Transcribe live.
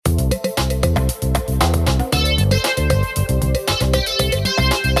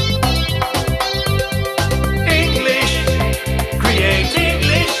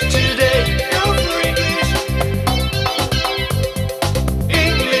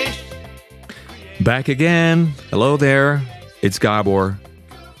Back again. Hello there. It's Gabor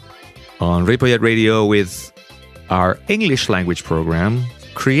on Ripollet Radio with our English language program,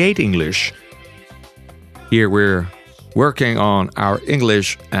 Create English. Here we're working on our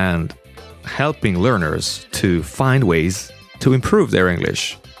English and helping learners to find ways to improve their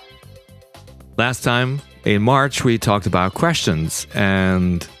English. Last time, in March, we talked about questions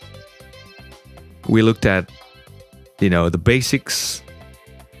and we looked at, the basics,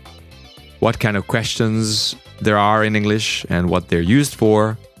 what kind of questions there are in English and what they're used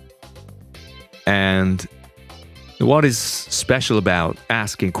for, and what is special about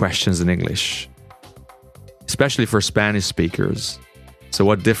asking questions in English, especially for Spanish speakers. So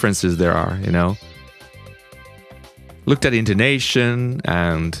what differences there are, Looked at intonation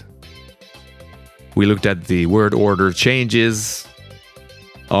and we looked at the word order changes,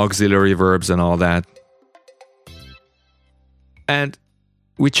 auxiliary verbs and all that. And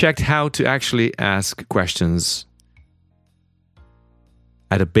we checked how to actually ask questions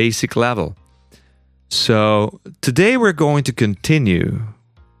at a basic level. So today we're going to continue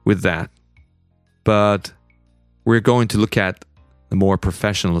with that, but we're going to look at the more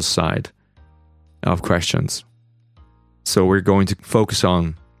professional side of questions. So we're going to focus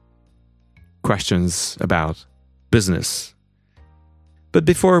on questions about business. But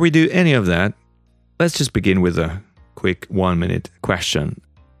before we do any of that, let's just begin with a quick 1-minute question.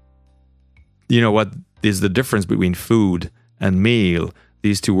 What is the difference between food and meal?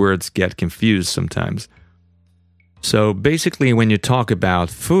 These two words get confused sometimes. So basically, when you talk about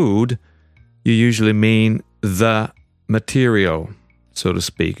food, you usually mean the material, so to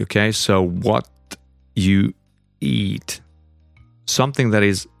speak, okay? So what you eat, something that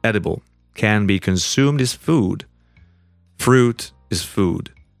is edible, can be consumed is food. Fruit is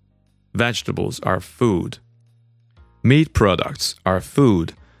food. Vegetables are food. Meat products are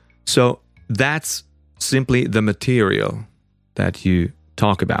food. So that's simply the material that you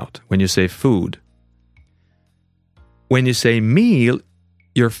talk about when you say food. When you say meal,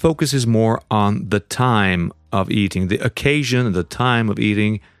 your focus is more on the time of eating, the occasion, the time of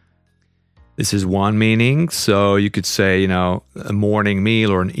eating. This is one meaning. So you could say, a morning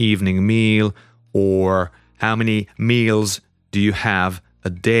meal or an evening meal, or how many meals do you have a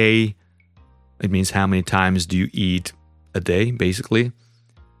day? It means how many times do you eat a day, basically.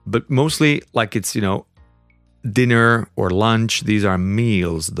 But mostly like it's, dinner or lunch. These are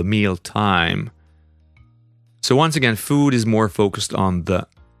meals, the meal time. So once again, food is more focused on the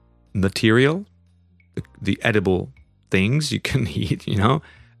material, the edible things you can eat,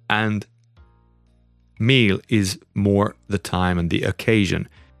 and meal is more the time and the occasion.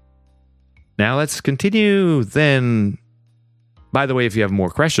 Now let's continue then. By the way, if you have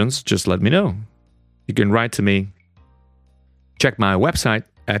more questions, just let me know. You can write to me. Check my website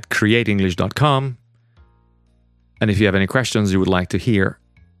at createnglish.com. And if you have any questions you would like to hear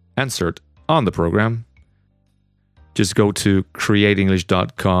answered on the program, just go to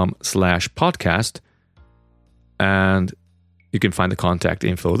createnglish.com/podcast and you can find the contact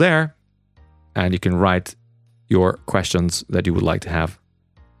info there and you can write your questions that you would like to have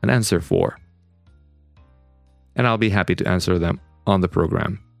an answer for. And I'll be happy to answer them on the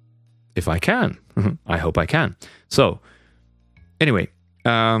program if I can. I hope I can. So, anyway,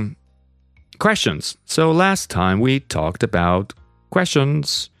 questions. So last time we talked about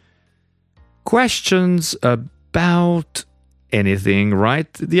questions. Questions about anything, right?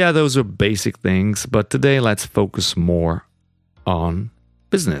 Yeah, those are basic things. But today let's focus more on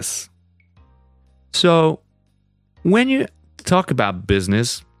business. So when you talk about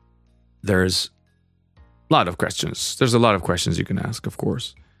business, there's a lot of questions. There's a lot of questions you can ask, of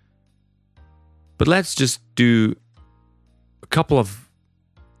course. But let's just do a couple of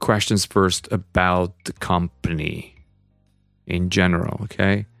questions first about the company in general,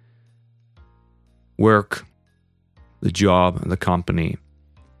 okay? Work, the job, and the company.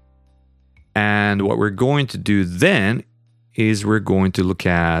 And what we're going to do then is we're going to look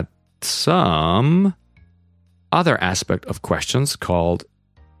at some other aspect of questions called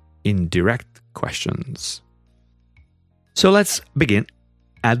indirect questions. So let's begin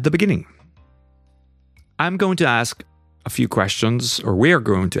at the beginning. I'm going to ask a few questions, or we're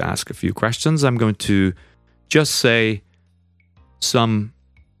going to ask a few questions. I'm going to just say some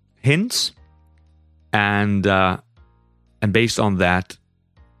hints, and based on that,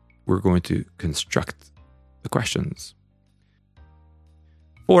 we're going to construct the questions.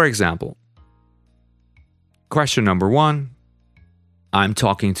 For example, question number 1, I'm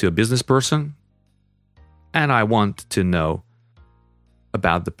talking to a business person, and I want to know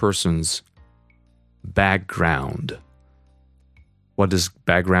about the person's background. What does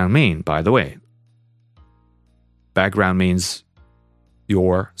background mean, by the way? background means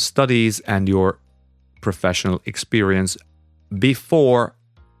your studies and your professional experience before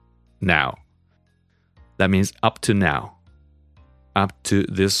now. That means up to now, up to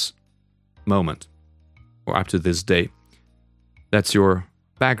this moment, or up to this day. That's your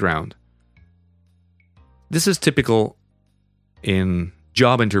background. This is typical in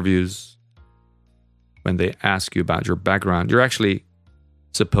job interviews. When they ask you about your background, you're actually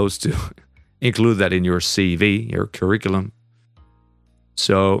supposed to include that in your CV, your curriculum.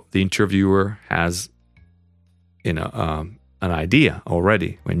 So the interviewer has, an idea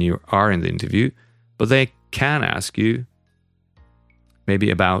already when you are in the interview, but they can ask you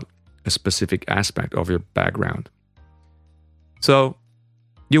maybe about a specific aspect of your background. So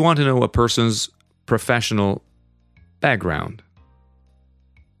you want to know a person's professional background.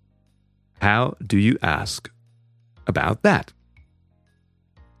 How do you ask about that?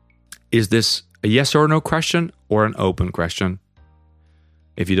 Is this a yes or no question or an open question?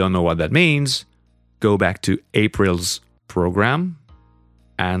 If you don't know what that means, go back to April's program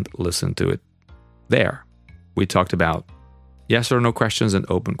and listen to it there. We talked about yes or no questions and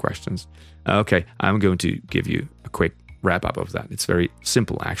open questions. Okay, I'm going to give you a quick wrap up of that. It's very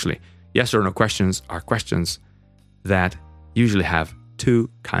simple, actually. Yes or no questions are questions that usually have two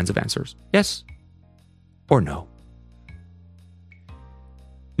kinds of answers. Yes or no.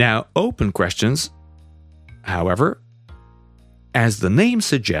 Now, open questions, however, as the name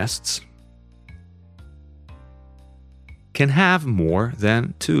suggests, can have more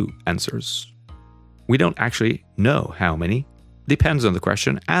than two answers. We don't actually know how many. Depends on the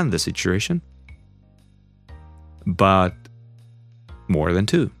question and the situation. But more than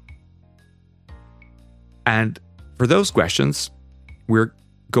two. And for those questions, we're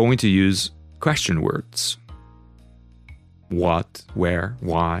going to use question words. What, where,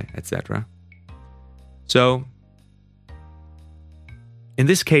 why, etc. So, in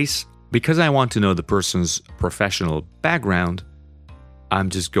this case, because I want to know the person's professional background, I'm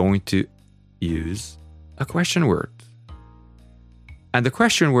just going to use a question word. And the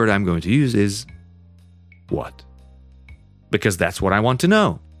question word I'm going to use is what? Because that's what I want to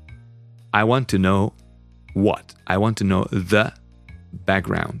know. I want to know what? I want to know the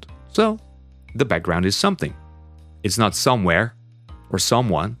background. So, the background is something. It's not somewhere or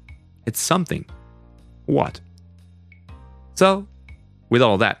someone. It's something. What? So, with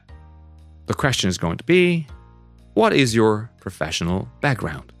all that, the question is going to be, what is your professional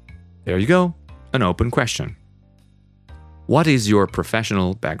background? There you go, an open question. What is your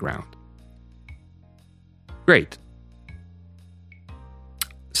professional background? Great.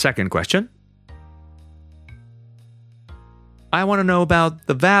 Second question. I want to know about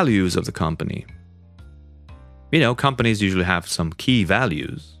the values of the company. Companies usually have some key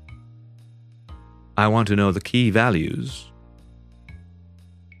values. I want to know the key values.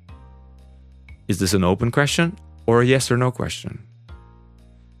 Is this an open question or a yes or no question?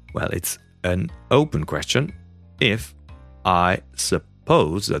 Well, it's an open question if I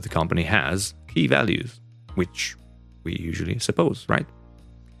suppose that the company has key values, which we usually suppose, right?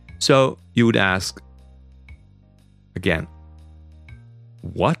 So you would ask, again,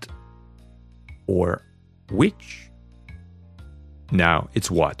 what or which? Now it's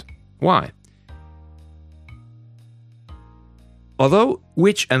what. Why? Although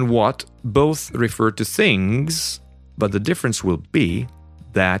which and what both refer to things, but the difference will be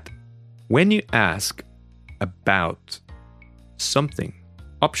that when you ask about something,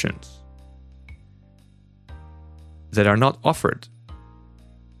 options that are not offered,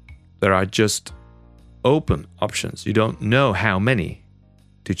 that are just open options, you don't know how many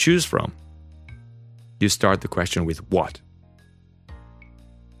to choose from, you start the question with what.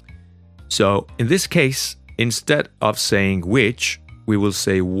 So in this case, instead of saying which, we will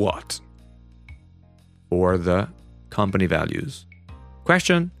say what for the company values.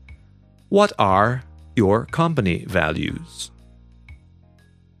 Question: what are your company values?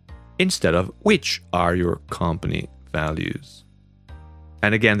 Instead of which are your company values.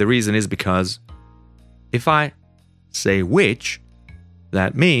 And again, the reason is because if I say which,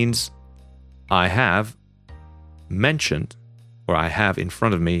 that means I have mentioned, or I have in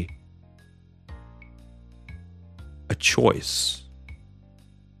front of me, a choice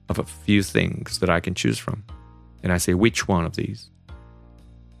of a few things that I can choose from. And I say, which one of these?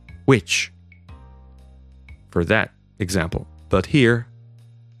 Which? For that example. But here,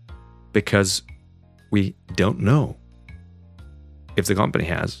 because we don't know if the company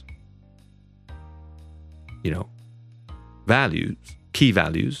has, values, key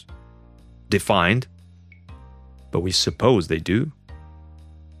values, defined, but we suppose they do,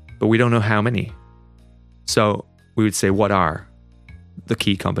 but we don't know how many. So we would say, what are the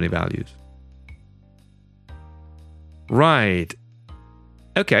key company values? Right.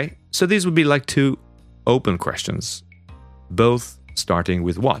 Okay, so these would be like two open questions, both starting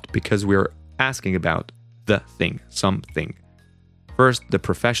with what, because we're asking about the thing, something. First, the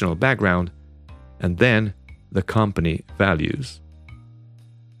professional background, and then the company values.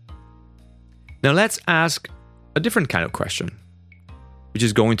 Now let's ask a different kind of question, which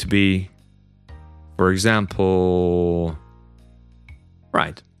is going to be, for example,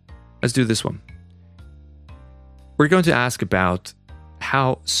 right, let's do this one. We're going to ask about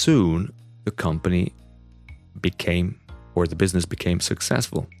how soon the company became, or the business became,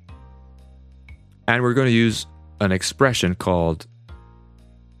 successful. And we're going to use an expression called,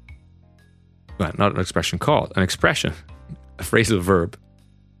 well, not an expression called, an expression, a phrasal verb,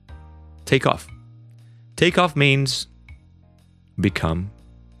 take off. Take off means become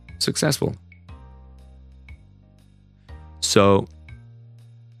successful. So,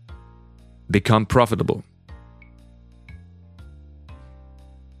 become profitable.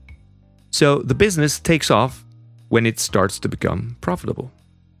 So the business takes off when it starts to become profitable.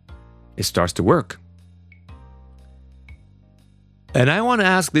 It starts to work. And I want to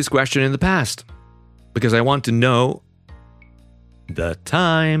ask this question in the past, because I want to know the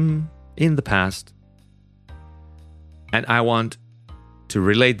time in the past. And I want to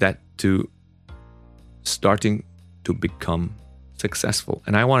relate that to starting to become successful.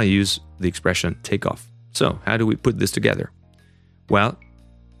 And I want to use the expression take off. So how do we put this together? Well,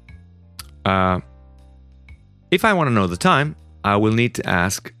 if I want to know the time, I will need to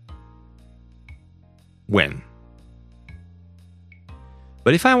ask when.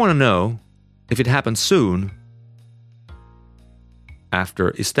 But if I want to know if it happened soon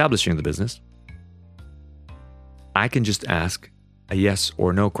after establishing the business, I can just ask a yes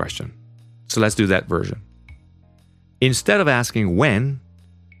or no question. So let's do that version. Instead of asking when,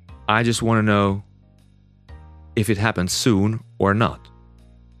 I just want to know if it happened soon or not.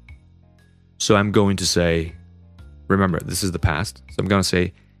 So I'm going to say, remember, this is the past. So I'm going to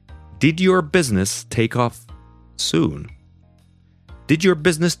say, did your business take off soon? Did your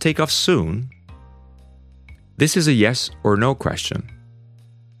business take off soon? This is a yes or no question.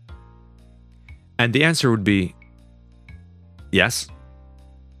 And the answer would be yes.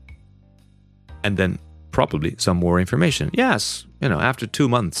 And then probably some more information. Yes, after 2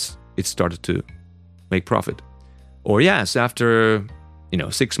 months, it started to make profit. Or yes, after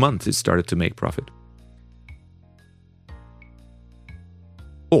 6 months, it started to make profit.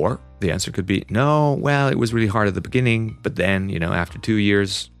 Or the answer could be, no, well, it was really hard at the beginning, but then, after 2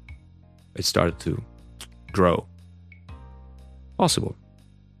 years, it started to grow. Possible.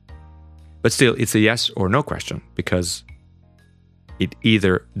 But still, it's a yes or no question, because it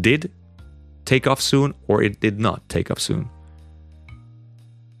either did take off soon or it did not take off soon.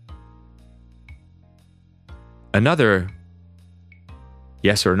 Another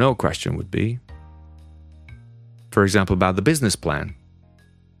yes or no question would be, for example, about the business plan.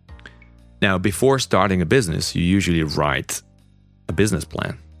 Now, before starting a business, you usually write a business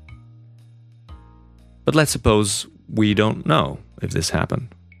plan. But let's suppose we don't know if this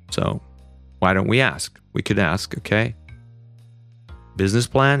happened. So why don't we ask? We could ask, okay, business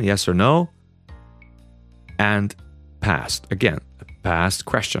plan, yes or no? And past, again, a past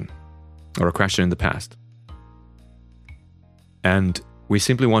question, or a question in the past. And we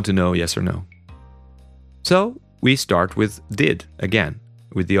simply want to know yes or no. So we start with did, again,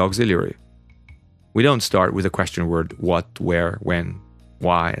 with the auxiliary. We don't start with a question word, what, where, when,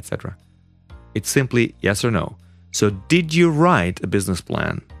 why, etc. It's simply yes or no. So did you write a business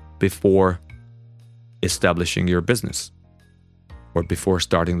plan before establishing your business? Or before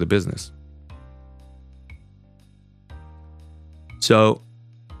starting the business? So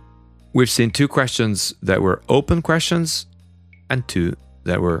we've seen 2 questions that were open questions and 2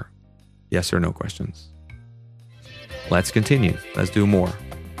 that were yes or no questions. Let's continue. Let's do more.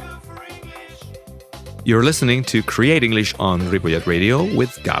 You're listening to Create English on Ripollet Radio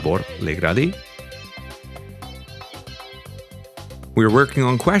with Gabor Legradi. We're working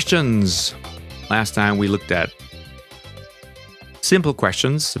on questions. Last time we looked at simple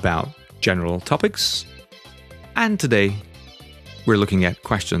questions about general topics. And today we're looking at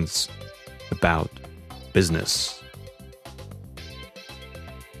questions about business.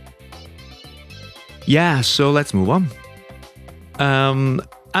 Yeah, so let's move on.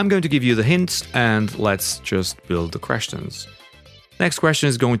 I'm going to give you the hints and let's just build the questions. Next question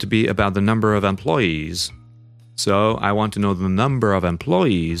is going to be about the number of employees. So I want to know the number of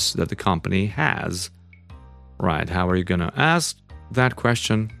employees that the company has. Right, how are you going to ask that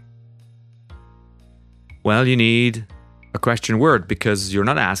question? Well, you need a question word because you're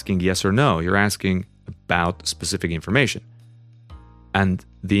not asking yes or no. You're asking about specific information. And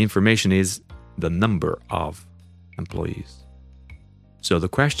the information is the number of employees. So the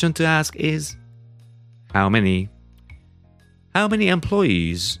question to ask is, how many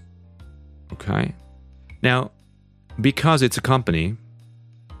employees? Okay. Now, because it's a company,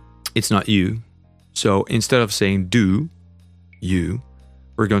 it's not you. So instead of saying do you,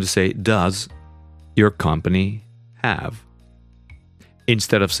 we're going to say does your company have?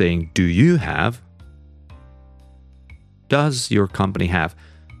 Instead of saying do you have, does your company have?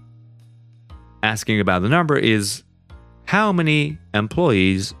 Asking about the number is, how many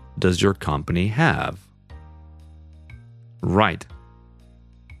employees does your company have? Right.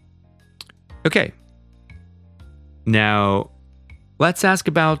 Okay. Now, let's ask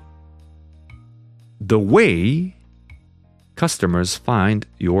about the way customers find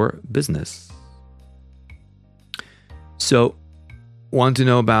your business. So, want to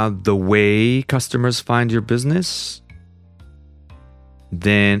know about the way customers find your business?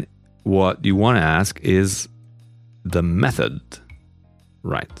 Then what you want to ask is the method.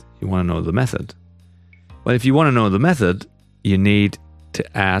 Right. You want to know the method. Well, if you want to know the method, you need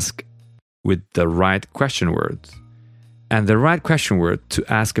to ask with the right question words. And the right question word to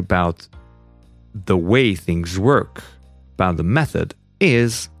ask about the way things work, about the method,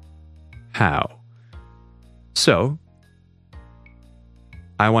 is how. So,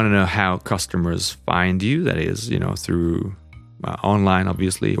 I want to know how customers find you. That is, through online,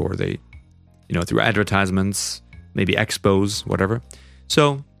 obviously, or they, through advertisements, maybe expos, whatever.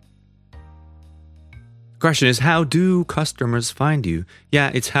 So, the question is, how do customers find you?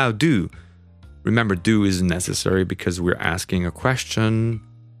 Yeah, it's how do. Remember, do isn't necessary because we're asking a question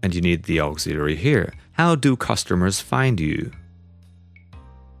and you need the auxiliary here. How do customers find you?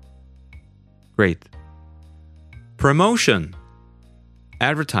 Great. Promotion,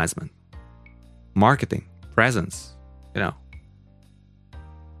 advertisement, marketing, presence,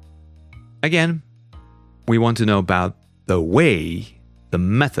 Again, we want to know about the way, the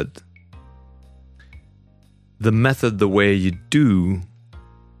method. The method, the way you do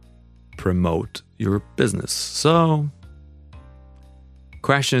promote your business. So,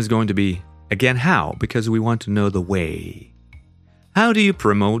 question is going to be, again, how? Because we want to know the way. How do you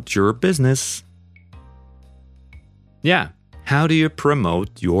promote your business? Yeah, how do you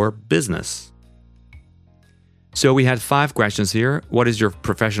promote your business? So we had 5 questions here. What is your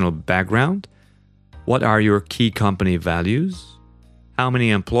professional background? What are your key company values? How many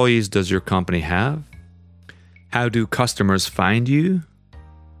employees does your company have? How do customers find you?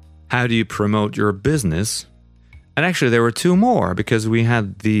 How do you promote your business? And actually, there were 2 more because we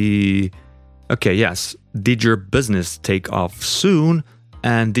had did your business take off soon?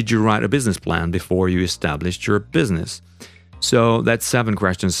 And did you write a business plan before you established your business? So that's 7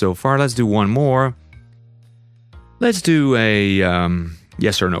 questions so far. Let's do one more. Let's do a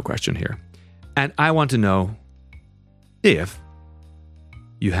yes or no question here. And I want to know if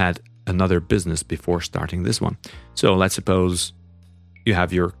you had another business before starting this one. So let's suppose you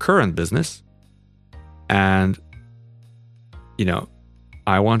have your current business and,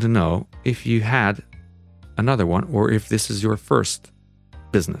 I want to know if you had another one or if this is your first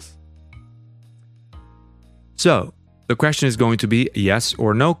business. So the question is going to be a yes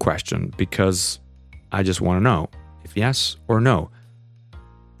or no question because I just want to know if yes or no.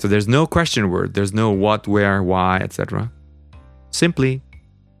 So there's no question word. There's no what, where, why, etc. Simply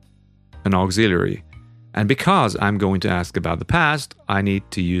an auxiliary. And because I'm going to ask about the past, I need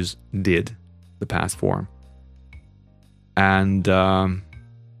to use did, the past form. And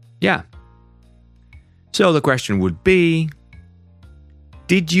So the question would be,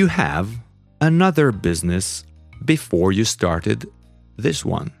 did you have another business before you started this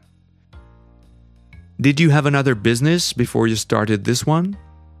one? Did you have another business before you started this one?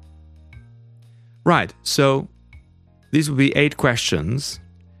 Right, so these will be 8 questions.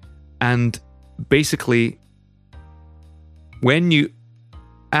 And basically, when you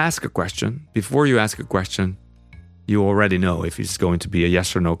ask a question, before you ask a question, you already know if it's going to be a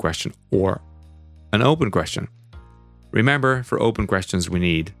yes or no question or an open question. Remember, for open questions, we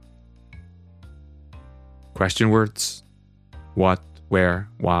need question words, what, where,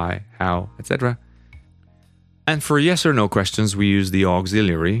 why, how, etc. And for yes or no questions, we use the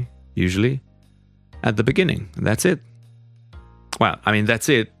auxiliary, usually, at the beginning. And that's it. Well, that's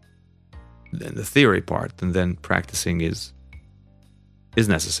it. Then the theory part, and then practicing is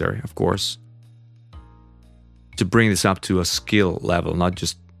necessary, of course, to bring this up to a skill level, not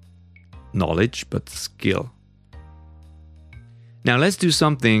just knowledge, but skill. Now let's do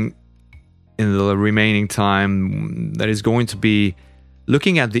something in the remaining time that is going to be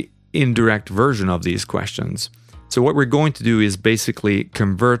looking at the indirect version of these questions. So what we're going to do is basically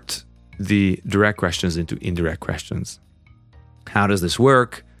convert the direct questions into indirect questions. How does this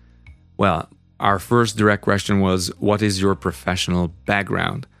work? Well, our first direct question was, what is your professional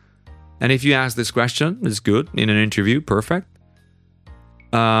background? And if you ask this question, it's good. In an interview, perfect.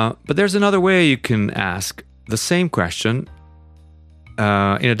 But there's another way you can ask the same question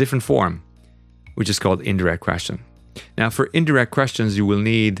in a different form, which is called indirect question. Now, for indirect questions, you will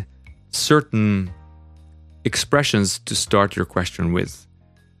need certain expressions to start your question with.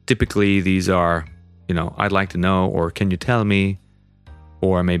 Typically, these are, I'd like to know, or can you tell me,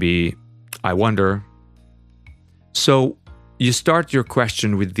 or maybe I wonder. So you start your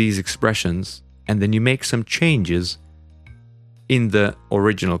question with these expressions, and then you make some changes in the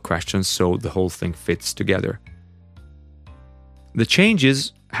original question so the whole thing fits together. The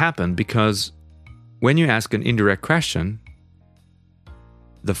changes happen because when you ask an indirect question,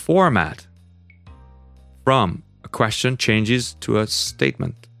 the format from a question changes to a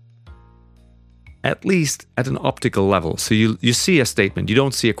statement, at least at an optical level. So you see a statement, you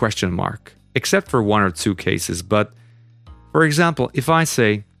don't see a question mark, except for one or two cases. But for example, if I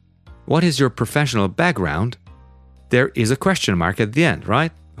say, what is your professional background? There is a question mark at the end,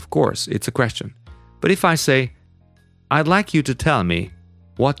 right? Of course, it's a question. But if I say, I'd like you to tell me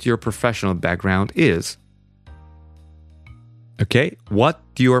what your professional background is. Okay, what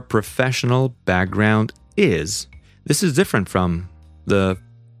your professional background is. This is different from the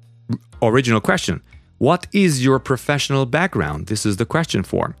original question. What is your professional background? This is the question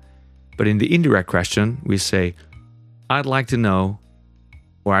form. But in the indirect question, we say, I'd like to know,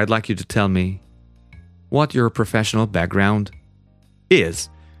 or I'd like you to tell me what your professional background is.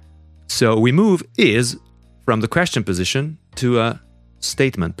 So we move is from the question position to a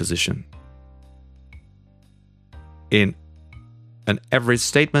statement position. In an average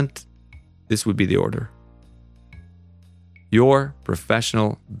statement, this would be the order. Your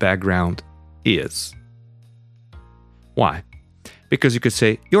professional background is. Why? Because you could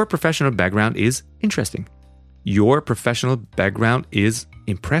say, your professional background is interesting. Your professional background is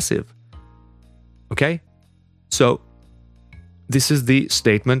impressive. Okay? So, this is the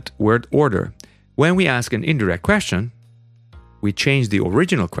statement word order. When we ask an indirect question, we change the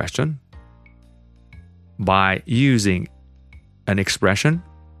original question by using an expression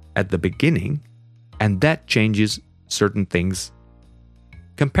at the beginning, and that changes certain things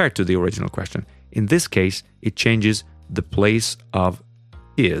compared to the original question. In this case, it changes the place of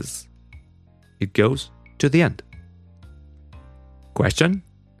is. It goes to the end. Question: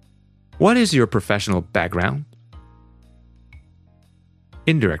 what is your professional background?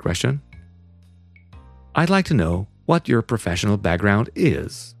 Indirect question: I'd like to know what your professional background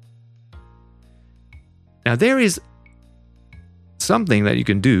is. Now, there is something that you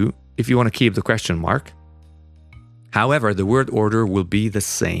can do if you want to keep the question mark. However, the word order will be the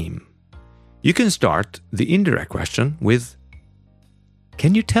same. You can start the indirect question with,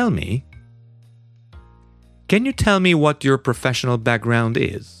 can you tell me? Can you tell me what your professional background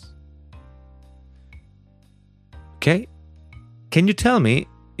is? Okay? Can you tell me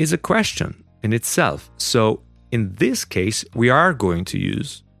is a question in itself. So in this case, we are going to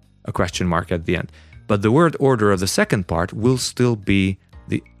use a question mark at the end. But the word order of the second part will still be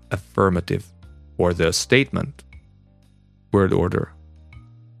the affirmative or the statement word order.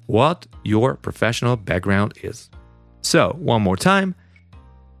 What your professional background is. So, one more time.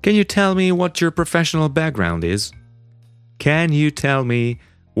 Can you tell me what your professional background is? Can you tell me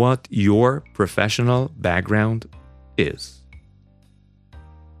what your professional background is?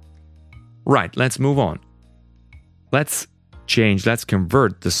 Right, let's move on. Let's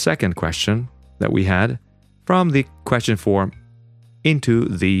convert the second question that we had from the question form into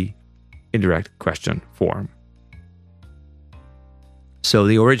the indirect question form. So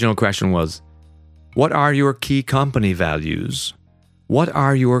the original question was, what are your key company values? What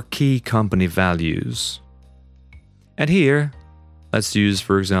are your key company values? And here, let's use,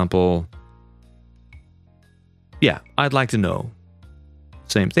 for example, I'd like to know.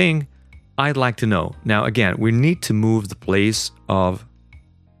 Same thing, I'd like to know. Now again, we need to move the place of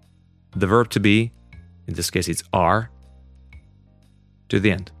the verb to be, in this case it's are, to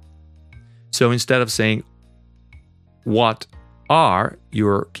the end. So instead of saying, what are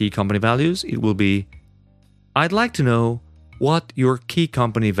your key company values? It will be, I'd like to know what your key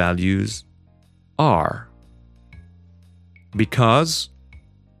company values are. Because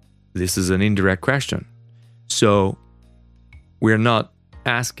this is an indirect question. So we're not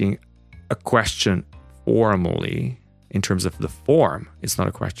asking a question formally in terms of the form. It's not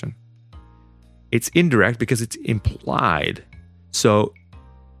a question. It's indirect because it's implied. So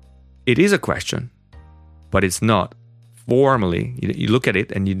it is a question, but it's not formally. You look at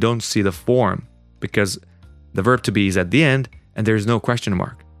it and you don't see the form because the verb to be is at the end and there's no question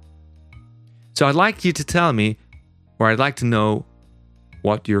mark. So I'd like you to tell me, or I'd like to know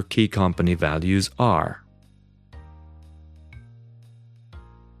what your key company values are.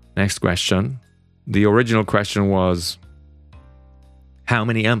 Next question. The original question was, how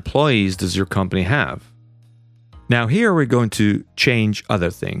many employees does your company have? Now here we're going to change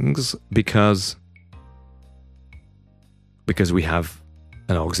other things because we have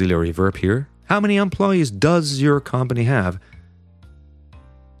an auxiliary verb here. How many employees does your company have?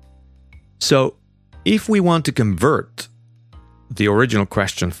 So if we want to convert the original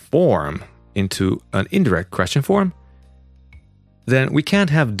question form into an indirect question form, then we can't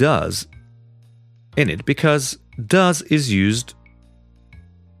have does in it because does is used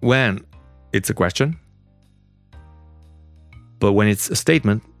when it's a question. But when it's a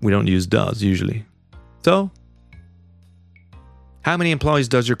statement, we don't use does usually. So, how many employees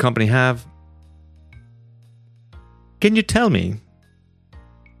does your company have? Can you tell me?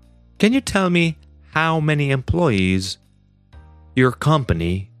 Can you tell me how many employees your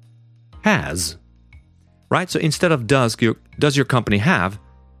company has? Right? So instead of does your company have,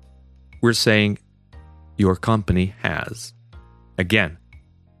 we're saying your company has. Again,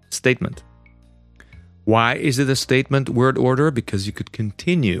 statement. Why is it a statement word order? Because you could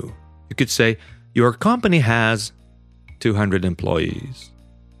continue. You could say, your company has 200 employees.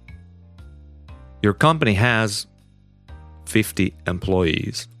 Your company has 50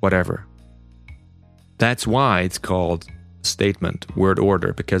 employees, whatever. That's why it's called statement word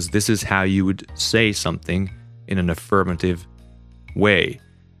order, because this is how you would say something in an affirmative way.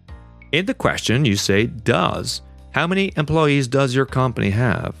 In the question, you say does. How many employees does your company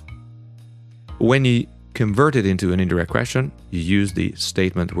have? When you convert it into an indirect question, you use the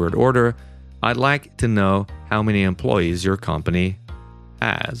statement word order. I'd like to know how many employees your company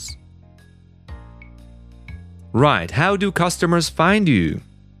has. Right, how do customers find you?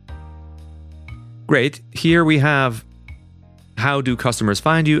 Great, here we have how do customers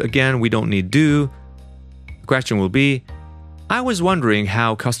find you? Again, we don't need do. The question will be, I was wondering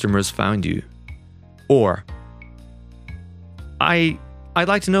how customers found you. Or, I'd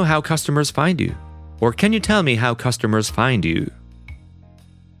like to know how customers find you. Or can you tell me how customers find you?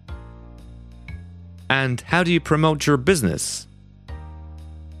 And how do you promote your business?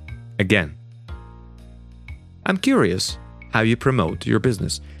 Again, I'm curious how you promote your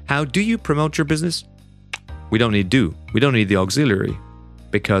business. How do you promote your business? We don't need do. We don't need the auxiliary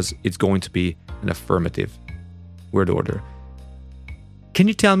because it's going to be an affirmative word order. Can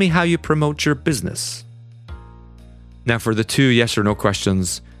you tell me how you promote your business? Now for the two yes or no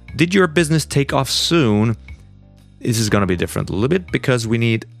questions, did your business take off soon? This is going to be different a little bit because we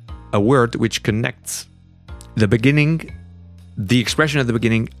need a word which connects the beginning, the expression at the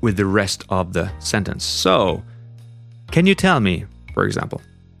beginning with the rest of the sentence. So, can you tell me, for example,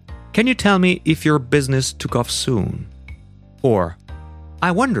 can you tell me if your business took off soon? Or,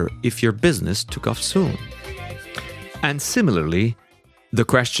 I wonder if your business took off soon. And similarly, the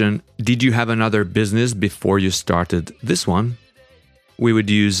question, did you have another business before you started this one? We would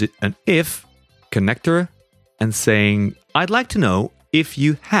use an if connector and saying, I'd like to know if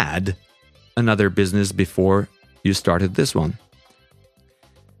you had another business before you started this one.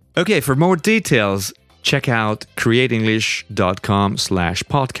 Okay, for more details, check out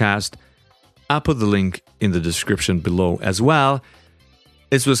createnglish.com/podcast. I'll put the link in the description below as well.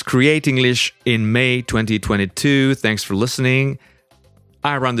 This was Create English in May 2022. Thanks for listening.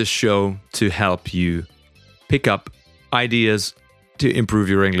 I run this show to help you pick up ideas to improve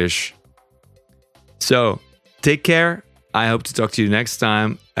your English. So, take care. I hope to talk to you next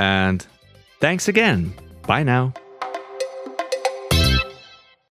time. And thanks again. Bye now.